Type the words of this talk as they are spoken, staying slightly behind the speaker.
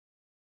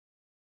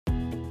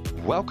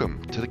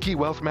Welcome to the Key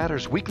Wealth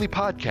Matters weekly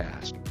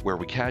podcast, where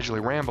we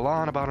casually ramble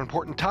on about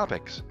important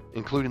topics,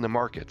 including the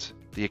markets,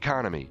 the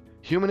economy,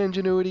 human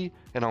ingenuity,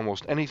 and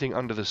almost anything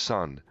under the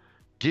sun,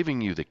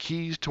 giving you the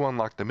keys to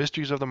unlock the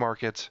mysteries of the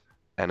markets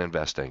and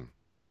investing.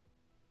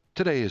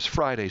 Today is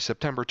Friday,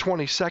 September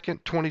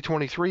 22nd,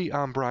 2023.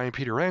 I'm Brian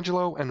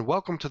Peterangelo, and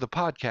welcome to the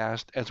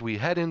podcast as we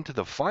head into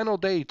the final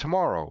day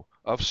tomorrow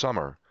of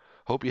summer.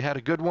 Hope you had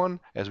a good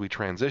one as we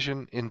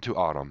transition into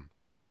autumn.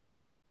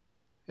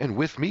 And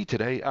with me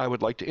today, I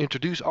would like to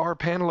introduce our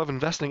panel of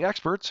investing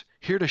experts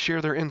here to share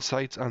their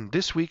insights on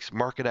this week's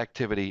market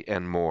activity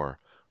and more.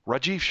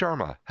 Rajiv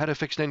Sharma, Head of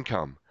Fixed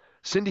Income,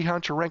 Cindy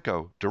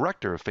Honcharenko,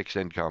 Director of Fixed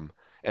Income,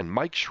 and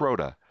Mike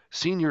Schroeder,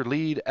 Senior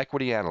Lead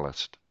Equity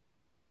Analyst.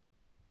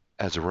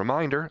 As a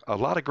reminder, a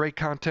lot of great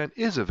content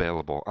is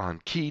available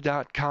on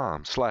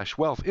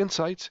key.com/wealth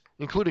insights,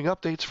 including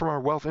updates from our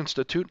Wealth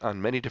Institute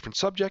on many different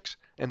subjects,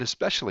 and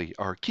especially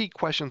our Key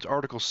Questions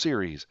article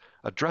series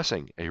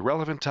addressing a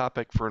relevant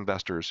topic for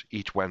investors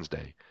each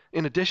Wednesday.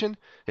 In addition,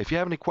 if you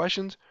have any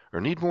questions or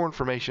need more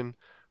information,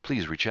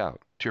 please reach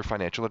out to your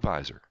financial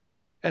advisor.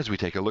 As we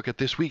take a look at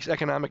this week's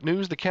economic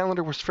news, the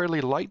calendar was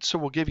fairly light, so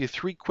we'll give you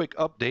three quick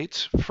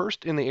updates.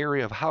 First, in the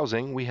area of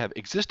housing, we have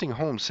existing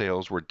home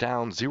sales were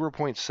down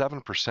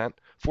 0.7%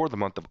 for the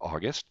month of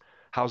August.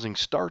 Housing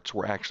starts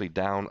were actually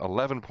down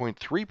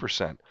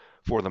 11.3%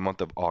 for the month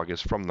of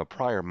August from the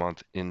prior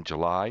month in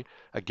July,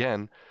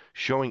 again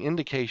showing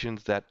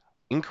indications that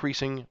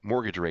increasing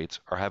mortgage rates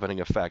are having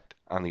an effect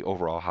on the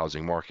overall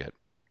housing market.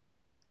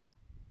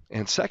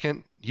 And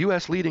second,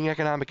 U.S. leading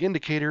economic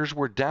indicators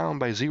were down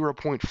by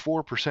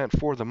 0.4%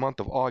 for the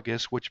month of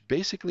August, which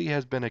basically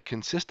has been a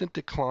consistent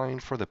decline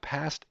for the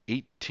past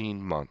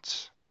 18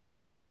 months.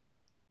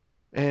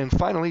 And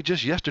finally,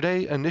 just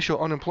yesterday,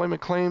 initial unemployment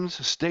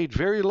claims stayed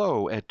very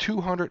low at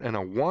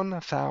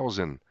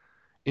 201,000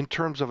 in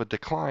terms of a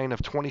decline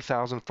of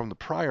 20,000 from the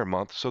prior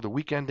month, so the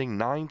week ending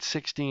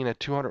 9/16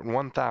 at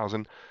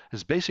 201,000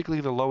 is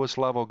basically the lowest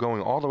level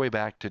going all the way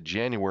back to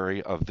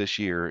January of this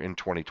year in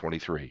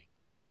 2023.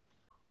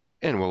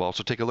 And we'll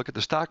also take a look at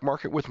the stock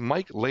market with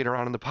Mike later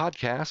on in the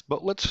podcast.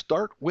 But let's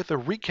start with a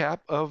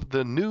recap of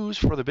the news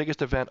for the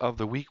biggest event of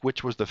the week,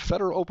 which was the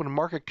Federal Open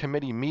Market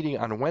Committee meeting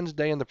on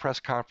Wednesday and the press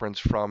conference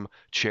from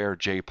Chair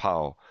Jay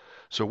Powell.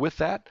 So with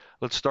that,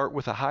 let's start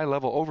with a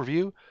high-level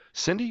overview.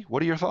 Cindy,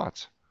 what are your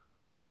thoughts?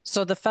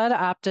 So the Fed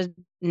opted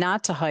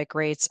not to hike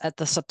rates at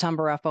the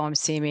September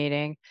FOMC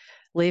meeting,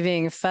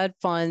 leaving Fed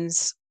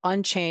funds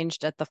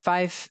unchanged at the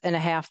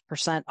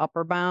 5.5%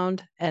 upper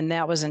bound, and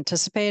that was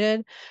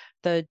anticipated.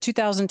 The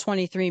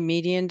 2023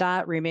 median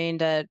dot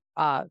remained at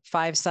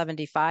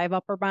 575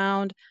 upper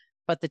bound,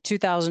 but the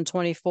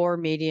 2024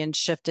 median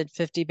shifted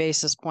 50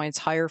 basis points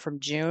higher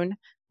from June,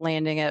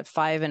 landing at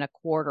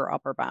 5.25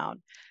 upper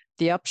bound.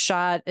 The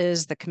upshot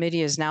is the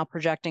committee is now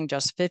projecting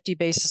just 50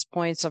 basis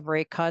points of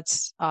rate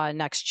cuts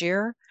next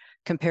year,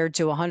 compared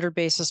to 100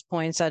 basis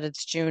points at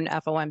its June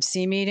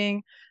FOMC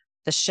meeting.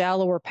 The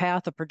shallower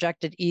path of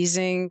projected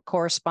easing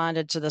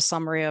corresponded to the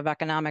summary of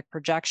economic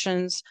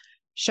projections,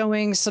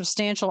 showing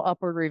substantial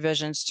upward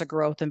revisions to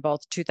growth in both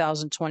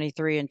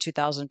 2023 and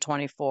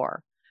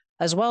 2024,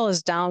 as well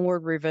as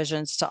downward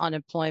revisions to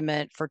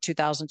unemployment for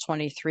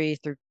 2023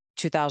 through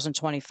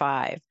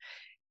 2025.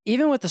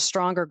 Even with the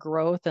stronger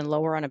growth and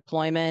lower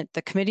unemployment,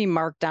 the committee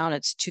marked down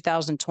its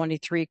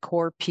 2023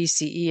 core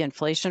PCE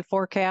inflation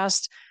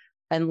forecast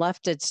and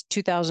left its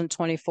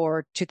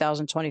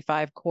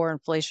 2024-2025 core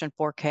inflation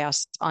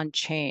forecasts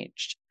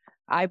unchanged.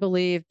 I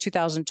believe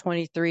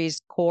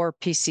 2023's core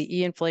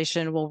PCE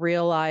inflation will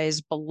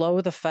realize below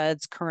the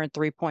Fed's current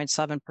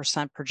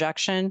 3.7%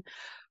 projection,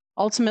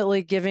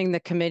 ultimately giving the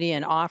committee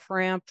an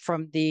off-ramp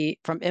from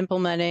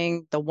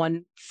implementing the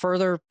one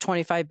further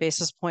 25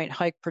 basis point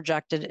hike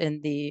projected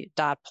in the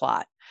dot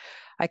plot.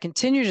 I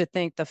continue to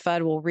think the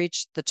Fed will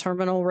reach the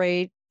terminal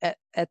rate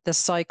at this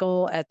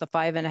cycle at the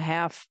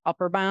 5.5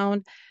 upper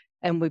bound,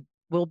 and we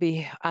will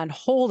be on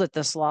hold at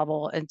this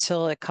level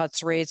until it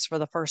cuts rates for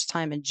the first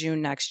time in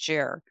June next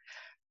year.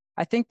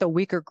 I think the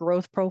weaker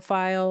growth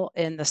profile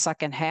in the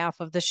second half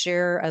of this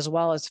year, as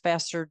well as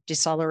faster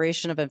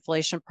deceleration of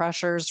inflation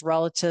pressures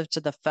relative to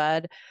the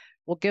Fed,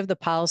 will give the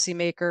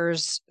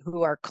policymakers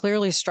who are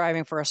clearly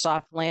striving for a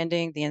soft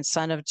landing the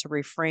incentive to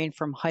refrain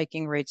from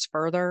hiking rates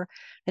further.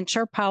 And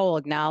Chair Powell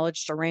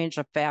acknowledged a range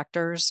of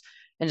factors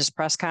in his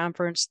press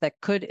conference that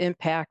could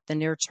impact the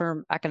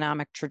near-term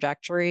economic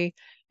trajectory,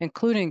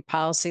 including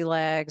policy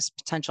lags,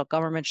 potential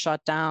government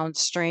shutdowns,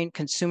 strained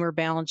consumer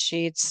balance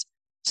sheets,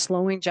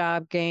 slowing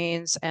job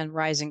gains, and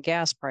rising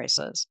gas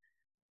prices.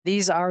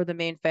 These are the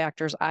main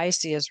factors I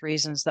see as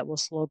reasons that will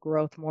slow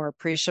growth more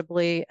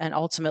appreciably and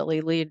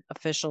ultimately lead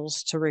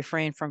officials to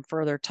refrain from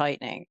further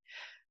tightening.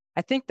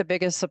 I think the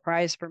biggest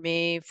surprise for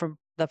me from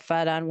the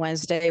Fed on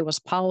Wednesday was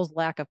Powell's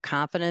lack of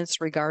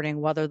confidence regarding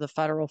whether the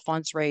federal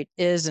funds rate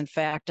is in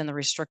fact in the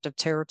restrictive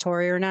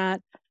territory or not.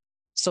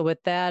 So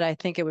with that, I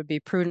think it would be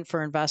prudent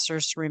for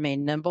investors to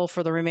remain nimble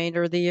for the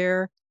remainder of the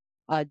year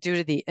due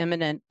to the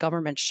imminent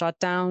government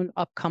shutdown,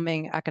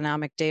 upcoming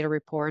economic data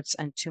reports,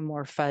 and 2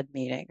 more Fed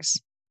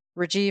meetings.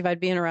 Rajiv, I'd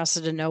be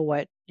interested to know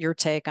what your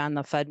take on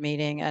the Fed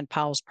meeting and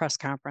Powell's press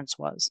conference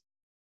was.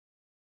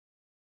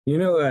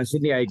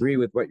 Sydney, I agree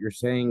with what you're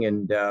saying.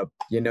 And,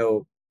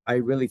 I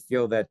really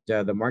feel that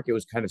the market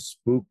was kind of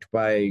spooked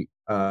by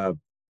the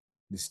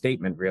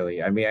statement,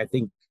 really. I mean, I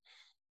think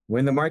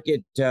when the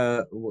market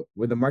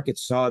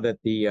saw that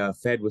the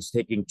Fed was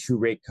taking 2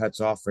 rate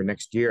cuts off for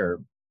next year,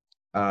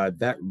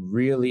 that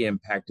really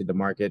impacted the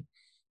market.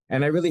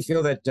 And I really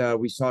feel that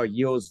we saw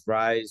yields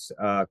rise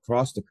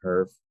across the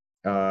curve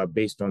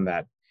based on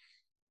that.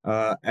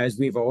 As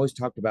we've always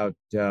talked about,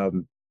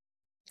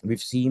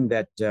 we've seen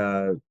that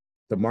the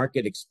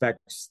market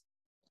expects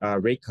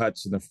rate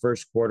cuts in the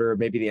first quarter,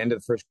 maybe the end of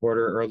the first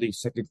quarter, early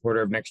second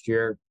quarter of next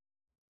year.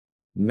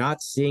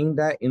 Not seeing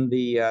that in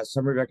the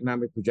summary of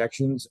economic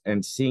projections,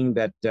 and seeing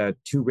that 2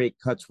 rate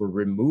cuts were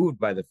removed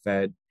by the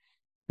Fed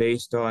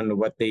based on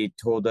what they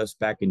told us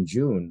back in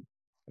June,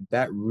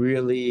 that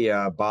really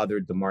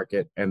bothered the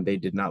market, and they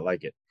did not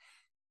like it.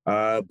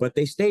 But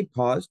they stayed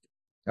paused.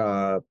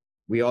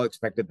 We all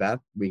expected that.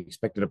 We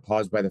expected a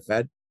pause by the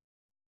Fed.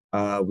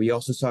 We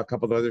also saw a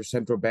couple of other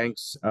central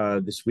banks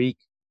this week.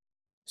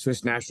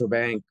 Swiss National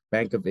Bank,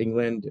 Bank of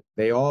England,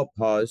 they all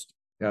paused.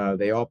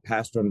 They all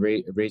passed on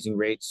raising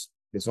rates.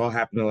 This all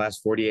happened in the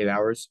last 48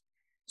 hours.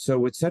 So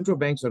with central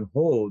banks on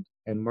hold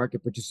and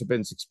market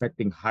participants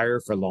expecting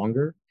higher for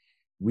longer,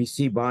 we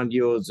see bond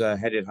yields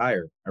headed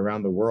higher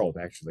around the world,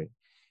 actually.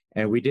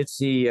 And we did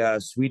see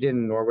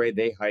Sweden, Norway,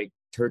 they hiked.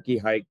 Turkey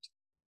hiked.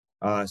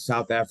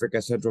 South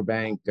Africa Central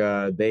Bank,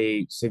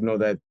 they signal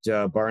that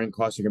borrowing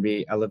costs are going to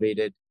be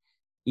elevated.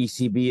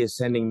 ECB is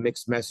sending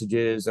mixed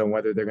messages on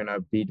whether they're going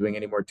to be doing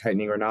any more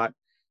tightening or not.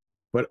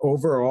 But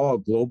overall,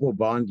 global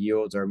bond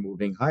yields are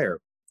moving higher.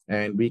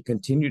 And we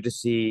continue to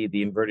see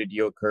the inverted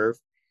yield curve.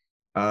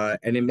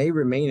 And it may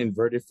remain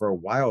inverted for a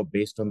while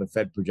based on the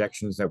Fed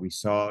projections that we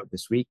saw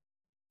this week.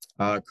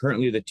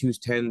 Currently, the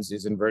 2s10s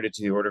is inverted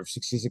to the order of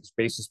 66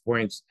 basis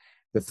points.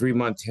 The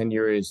 3-month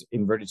 10-year is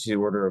inverted to the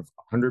order of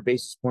 100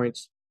 basis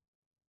points.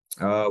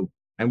 And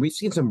we've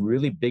seen some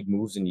really big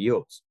moves in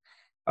yields.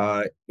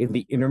 In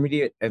the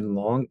intermediate and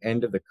long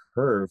end of the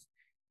curve,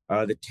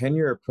 the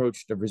 10-year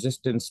approached a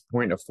resistance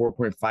point of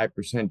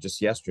 4.5%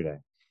 just yesterday.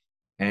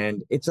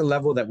 And it's a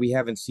level that we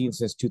haven't seen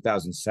since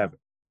 2007.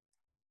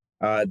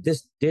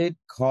 This did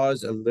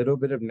cause a little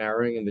bit of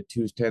narrowing in the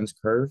 2s10s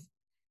curve,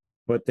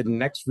 but the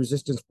next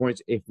resistance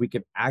points, if we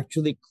can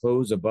actually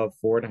close above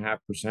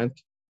 4.5%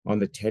 on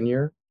the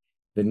 10-year,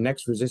 the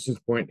next resistance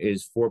point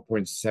is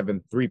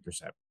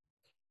 4.73%.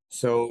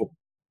 So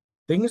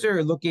things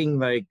are looking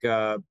like,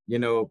 the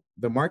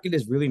market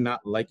is really not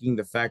liking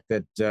the fact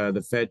that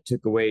the Fed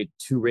took away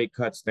 2 rate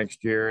cuts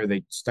next year.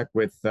 They stuck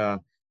with 2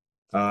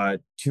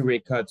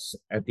 rate cuts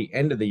at the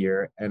end of the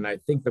year. And I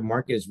think the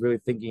market is really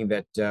thinking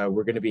that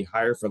we're going to be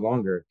higher for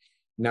longer.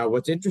 Now,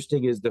 what's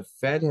interesting is the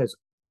Fed has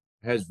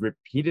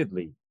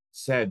repeatedly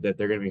said that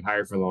they're going to be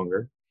higher for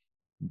longer.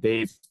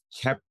 They've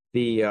kept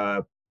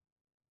the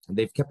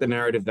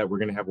narrative that we're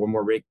going to have one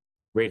more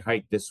rate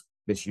hike this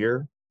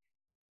year.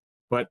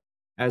 But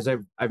as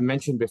I've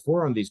mentioned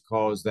before on these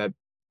calls, that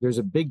there's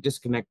a big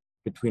disconnect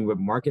between what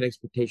market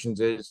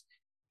expectations is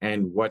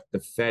and what the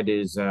Fed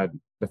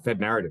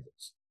narrative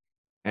is.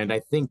 And I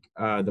think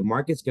the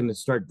market's going to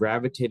start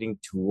gravitating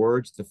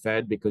towards the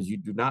Fed because you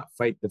do not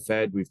fight the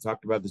Fed. We've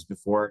talked about this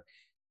before.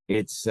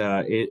 It's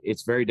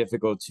very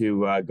difficult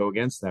to go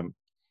against them.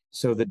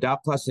 So the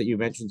dot plus that you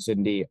mentioned,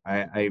 Cindy,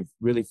 I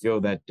really feel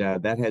that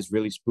that has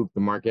really spooked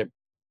the market,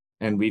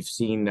 and we've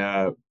seen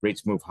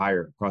rates move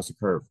higher across the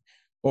curve.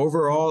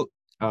 Overall,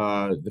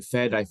 the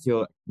Fed, I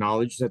feel,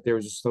 acknowledged that there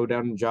was a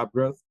slowdown in job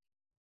growth,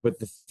 but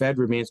the Fed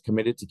remains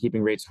committed to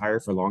keeping rates higher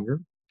for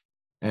longer.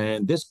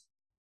 And this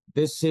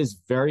is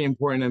very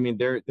important. I mean,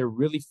 they're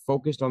really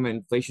focused on the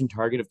inflation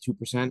target of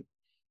 2%,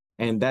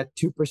 and that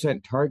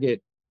 2%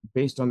 target,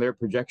 based on their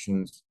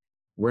projections,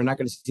 we're not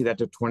going to see that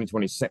till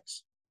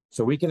 2026.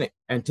 So we can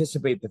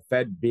anticipate the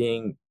Fed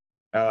being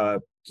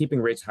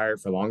keeping rates higher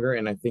for longer,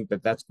 and I think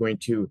that that's going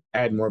to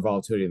add more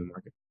volatility in the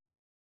market.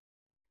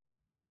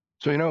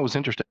 So, it was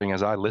interesting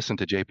as I listened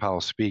to Jay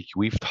Powell speak,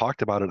 we've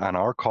talked about it on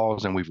our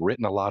calls and we've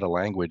written a lot of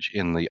language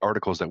in the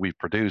articles that we've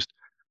produced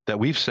that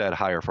we've said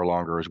higher for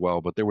longer as well.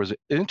 But there was an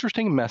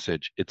interesting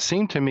message. It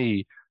seemed to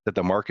me that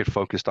the market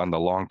focused on the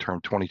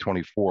long-term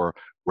 2024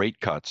 rate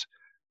cuts,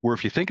 where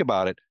if you think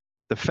about it,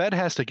 the Fed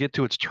has to get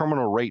to its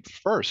terminal rate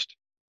first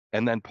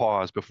and then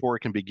pause before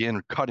it can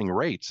begin cutting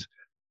rates.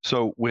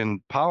 So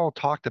when Powell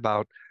talked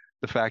about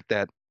the fact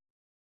that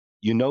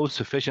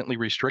sufficiently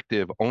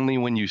restrictive only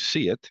when you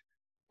see it,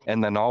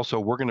 and then also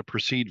we're going to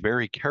proceed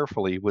very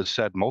carefully was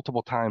said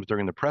multiple times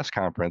during the press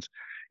conference,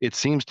 it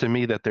seems to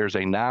me that there's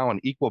now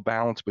an equal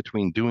balance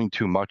between doing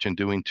too much and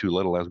doing too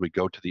little as we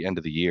go to the end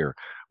of the year.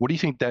 What do you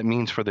think that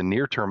means for the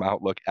near-term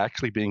outlook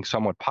actually being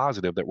somewhat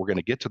positive that we're going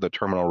to get to the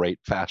terminal rate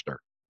faster?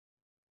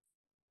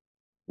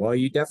 Well,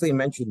 you definitely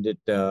mentioned it.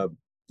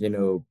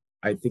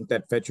 I think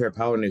that Fed Chair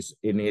Powell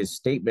in his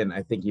statement,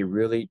 I think he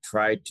really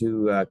tried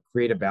to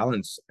create a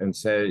balance and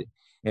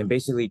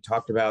basically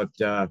talked about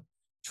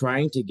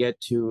trying to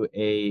get to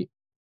a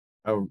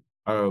a,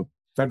 a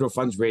federal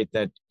funds rate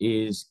that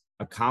is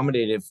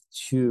accommodative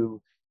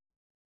to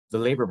the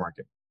labor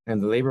market.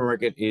 And the labor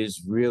market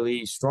is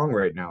really strong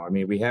right now. I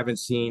mean, we haven't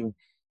seen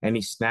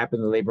any snap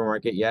in the labor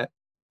market yet.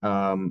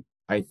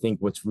 I think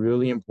what's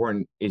really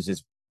important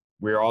is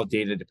we're all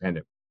data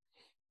dependent.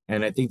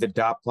 And I think the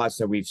dot plots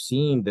that we've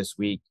seen this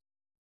week,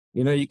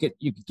 you could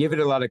give it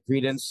a lot of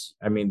credence.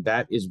 I mean,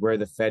 that is where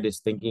the Fed is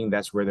thinking.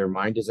 That's where their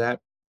mind is at.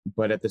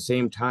 But at the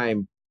same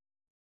time,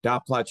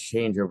 dot plots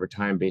change over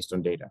time based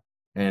on data.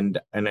 And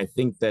I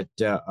think that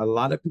a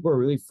lot of people are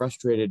really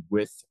frustrated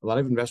with, a lot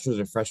of investors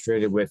are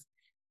frustrated with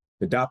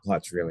the dot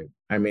plots, really.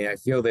 I mean, I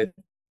feel that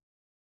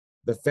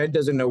the Fed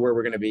doesn't know where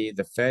we're going to be.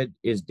 The Fed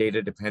is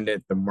data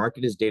dependent. The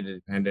market is data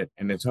dependent.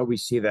 And until we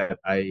see that,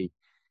 I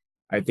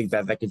think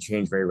that can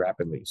change very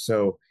rapidly.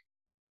 So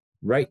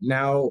right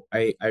now,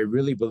 I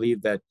really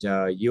believe that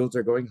yields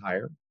are going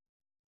higher,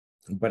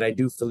 but I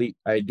do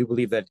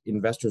believe that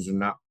investors are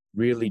not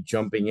really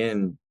jumping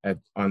in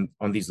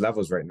on these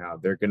levels right now.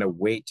 They're going to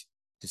wait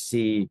to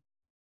see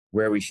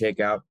where we shake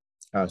out.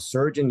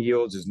 Surge in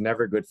yields is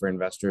never good for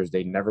investors.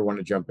 They never want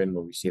to jump in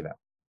when we see that.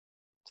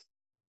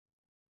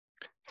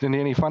 Cindy,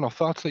 any final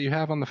thoughts that you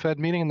have on the Fed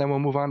meeting, and then we'll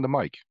move on to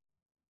Mike?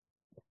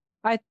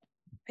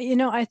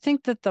 I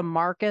think that the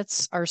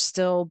markets are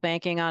still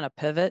banking on a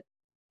pivot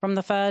from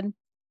the Fed.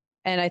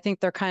 And I think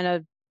they're kind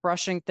of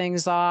brushing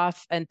things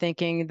off and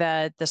thinking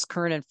that this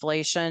current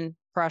inflation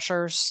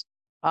pressures,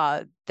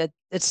 that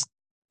it's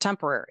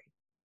temporary.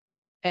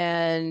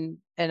 And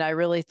I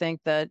really think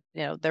that,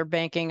 they're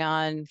banking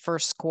on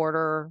first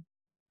quarter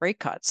rate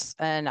cuts.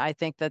 And I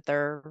think that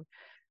they're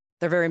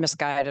very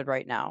misguided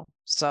right now.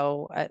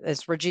 So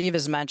as Rajiv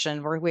has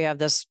mentioned, we have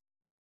this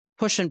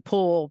push and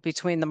pull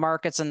between the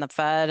markets and the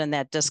Fed and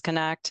that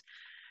disconnect.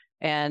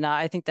 And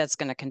I think that's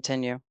going to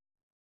continue.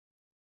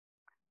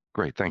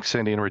 Great. Thanks,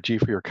 Cindy and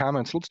Rajiv, for your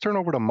comments. Let's turn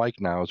over to Mike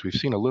now, as we've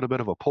seen a little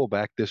bit of a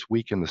pullback this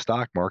week in the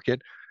stock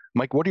market.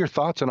 Mike, what are your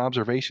thoughts and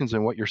observations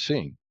and what you're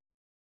seeing?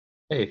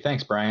 Hey,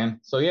 thanks, Brian.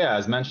 So yeah,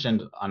 as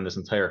mentioned on this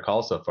entire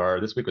call so far,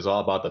 this week was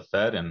all about the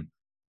Fed, and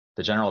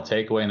the general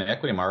takeaway in the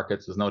equity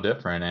markets is no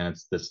different, and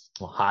it's this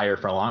higher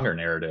for longer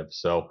narrative.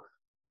 So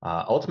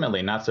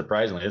ultimately, not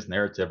surprisingly, this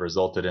narrative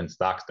resulted in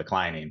stocks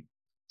declining.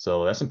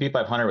 So the S&P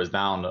 500 was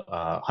down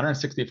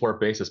 164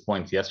 basis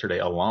points yesterday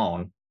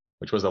alone,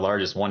 which was the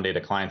largest one-day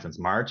decline since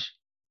March,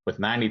 with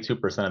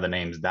 92% of the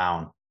names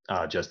down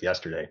just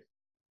yesterday.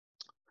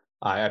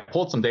 I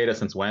pulled some data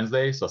since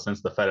Wednesday, so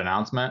since the Fed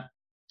announcement,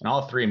 and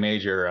all three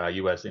major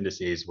U.S.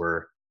 indices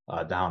were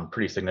down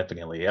pretty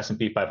significantly. The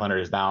S&P 500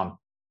 is down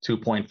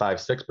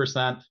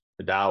 2.56%,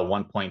 the Dow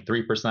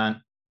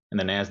 1.3%, and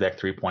the NASDAQ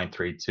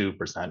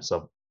 3.32%.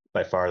 So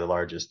by far the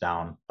largest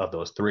down of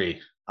those three.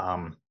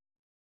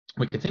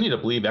 We continue to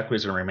believe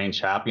equities are going to remain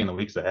choppy in the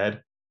weeks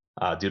ahead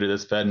due to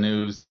this Fed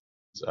news.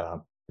 If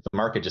the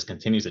market just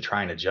continues to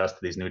try and adjust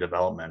to these new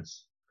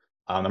developments.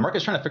 The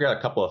market's trying to figure out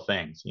a couple of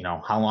things.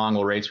 How long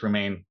will rates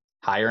remain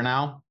higher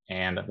now,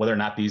 and whether or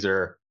not these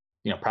are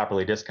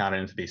properly discounted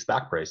into these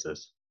stock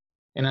prices.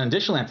 And then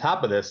additionally, on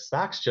top of this,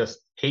 stocks just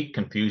hate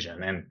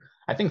confusion. And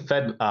I think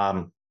Fed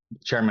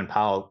Chairman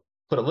Powell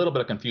put a little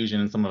bit of confusion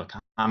in some of the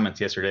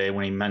comments yesterday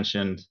when he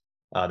mentioned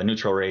the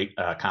neutral rate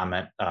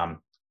comment.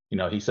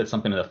 He said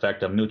something to the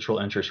effect of neutral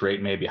interest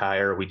rate may be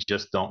higher. We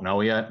just don't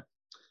know yet.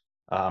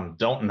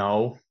 Don't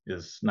know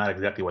is not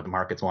exactly what the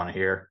markets want to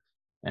hear.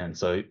 And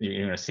so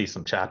you're going to see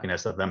some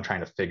choppiness of them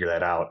trying to figure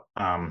that out.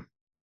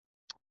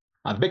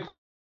 The big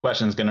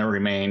question is going to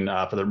remain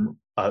for the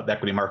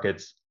equity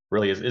markets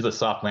really is a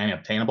soft landing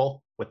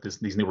obtainable with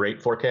these new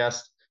rate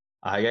forecasts?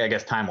 I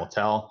guess time will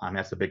tell.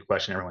 That's the big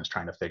question everyone's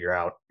trying to figure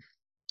out.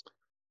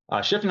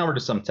 Shifting over to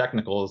some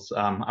technicals,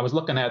 I was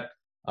looking at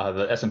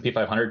the S&P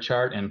 500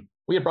 chart, and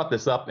we had brought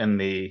this up in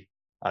the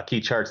key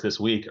charts this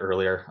week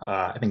earlier,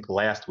 I think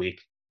last week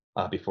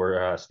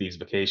before Steve's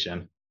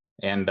vacation.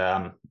 And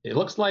it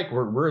looks like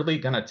we're really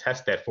going to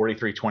test that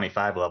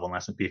 43.25 level in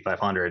S&P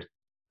 500.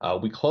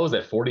 We closed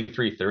at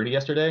 43.30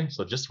 yesterday,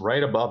 so just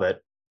right above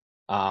it.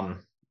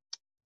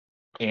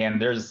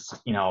 And there's,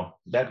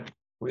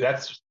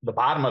 that's the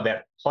bottom of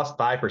that plus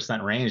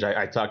 5% range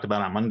I talked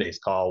about on Monday's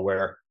call,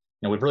 where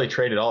we've really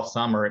traded all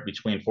summer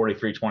between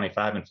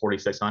 43.25 and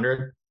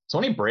 4,600. So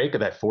any break of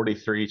that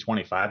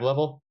 43.25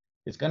 level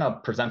is going to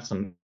present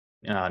some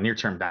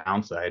near-term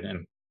downside.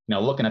 And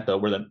looking at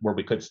where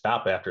we could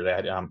stop after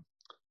that,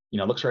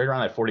 looks right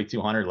around that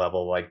 4,200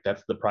 level. Like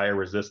that's the prior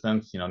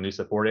resistance, new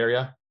support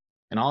area.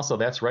 And also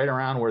that's right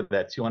around where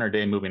that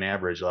 200-day moving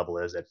average level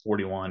is at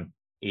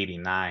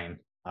 41.89.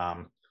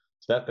 So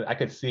that I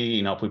could see,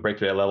 if we break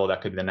through that level,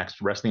 that could be the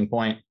next resting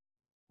point.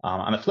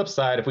 On the flip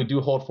side, if we do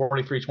hold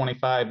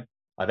 43.25,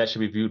 that should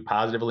be viewed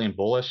positively and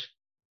bullish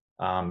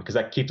because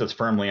that keeps us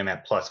firmly in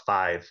that plus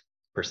 5%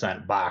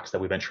 box that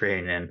we've been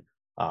trading in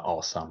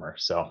all summer.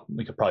 So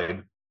we could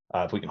probably,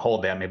 if we can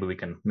hold that, maybe we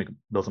can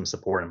build some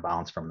support and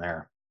balance from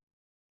there.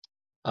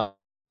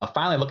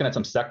 Finally, looking at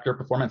some sector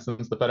performance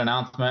since the Fed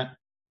announcement,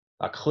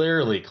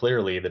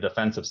 clearly, the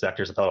defensive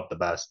sectors have held up the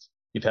best.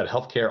 You've had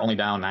healthcare only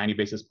down 90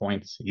 basis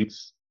points.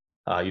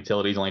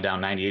 Utilities only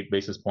down 98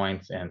 basis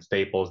points, and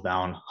staples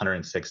down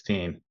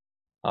 116.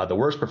 The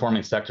worst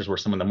performing sectors were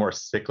some of the more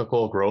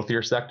cyclical,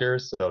 growthier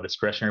sectors. So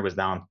discretionary was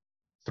down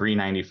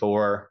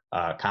 394,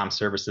 comm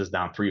services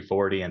down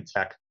 340, and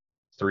tech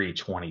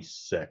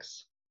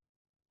 326.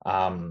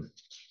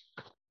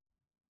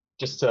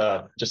 Just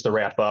to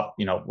wrap up,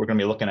 we're going to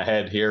be looking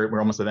ahead here. We're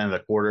almost at the end of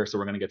the quarter, so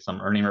we're going to get some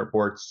earning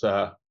reports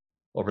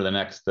over the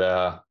next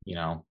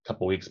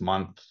couple weeks,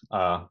 month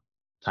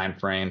time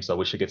frame. So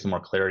we should get some more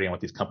clarity on what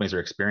these companies are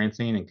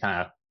experiencing and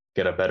kind of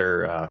get a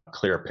better,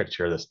 clearer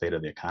picture of the state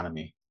of the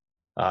economy.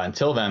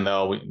 Until then,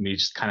 though, we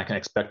just kind of can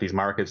expect these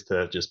markets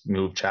to just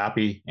move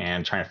choppy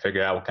and trying to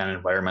figure out what kind of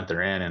environment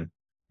they're in and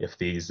if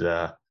these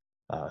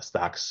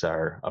stocks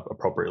are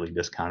appropriately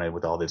discounted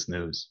with all this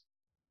news.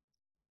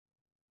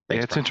 Thanks,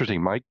 Yeah, it's Brian.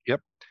 interesting, Mike.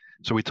 Yep.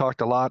 So we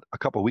talked a lot a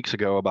couple of weeks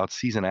ago about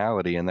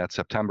seasonality and that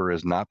September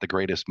is not the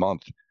greatest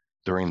month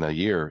during the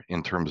year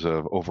in terms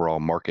of overall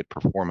market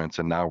performance.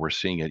 And now we're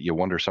seeing it. You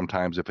wonder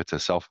sometimes if it's a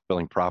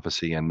self-fulfilling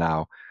prophecy. And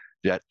now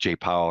that Jay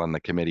Powell and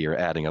the committee are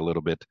adding a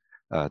little bit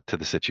to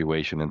the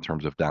situation in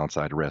terms of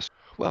downside risk.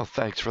 Well,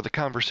 thanks for the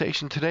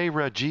conversation today,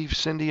 Rajiv,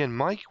 Cindy, and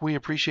Mike. We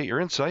appreciate your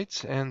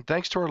insights. And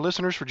thanks to our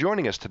listeners for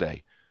joining us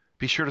today.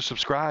 Be sure to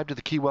subscribe to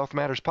the Key Wealth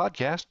Matters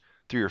podcast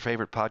through your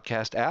favorite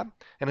podcast app.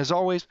 And as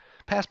always,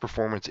 past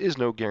performance is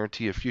no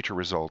guarantee of future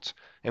results,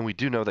 and we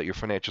do know that your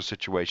financial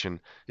situation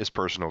is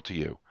personal to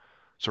you.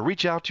 So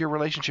reach out to your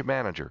relationship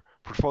manager,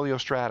 portfolio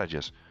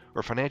strategist,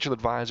 or financial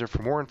advisor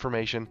for more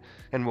information,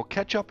 and we'll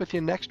catch up with you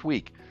next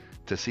week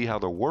to see how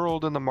the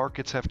world and the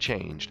markets have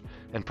changed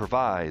and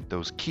provide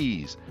those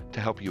keys to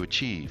help you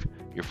achieve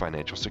your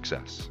financial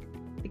success.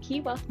 The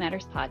Key Wealth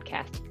Matters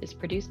podcast is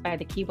produced by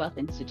the Key Wealth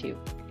Institute.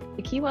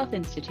 The Key Wealth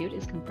Institute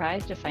is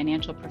comprised of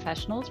financial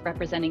professionals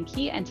representing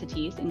key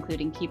entities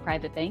including Key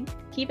Private Bank,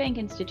 Key Bank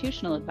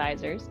Institutional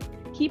Advisors,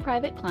 Key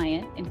Private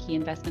Client, and Key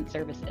Investment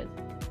Services.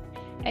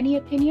 Any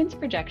opinions,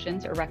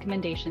 projections, or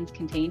recommendations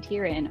contained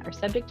herein are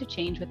subject to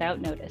change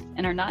without notice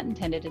and are not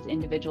intended as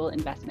individual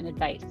investment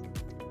advice.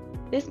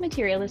 This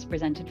material is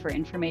presented for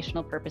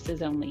informational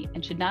purposes only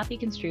and should not be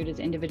construed as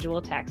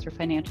individual tax or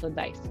financial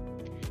advice.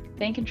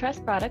 Bank and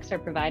trust products are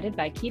provided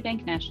by Key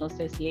Bank National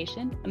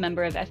Association, a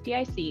member of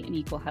FDIC and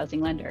equal housing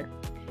lender.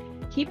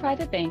 Key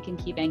Private Bank and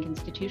Key Bank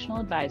Institutional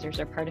Advisors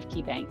are part of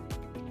Key Bank.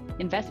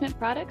 Investment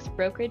products,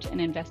 brokerage,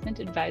 and investment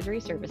advisory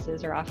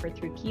services are offered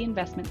through Key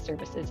Investment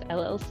Services,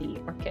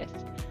 LLC, or KISS,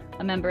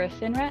 a member of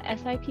FINRA,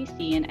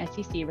 SIPC, and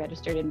SEC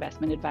Registered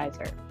Investment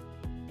Advisor.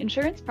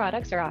 Insurance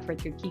products are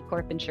offered through Key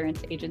Corp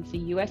Insurance Agency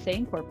USA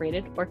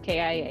Incorporated, or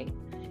KIA.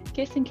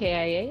 KISS and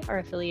KIA are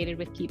affiliated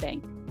with Key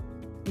Bank.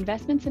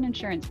 Investments and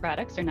insurance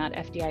products are not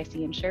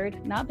FDIC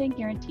insured, not bank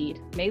guaranteed,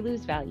 may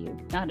lose value,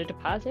 not a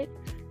deposit,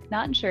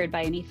 not insured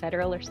by any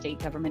federal or state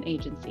government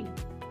agency.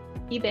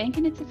 Key Bank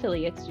and its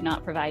affiliates do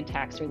not provide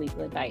tax or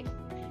legal advice.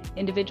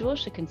 Individuals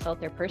should consult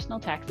their personal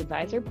tax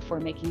advisor before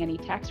making any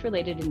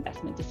tax-related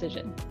investment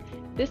decision.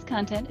 This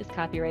content is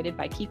copyrighted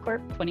by Key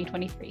Corp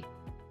 2023.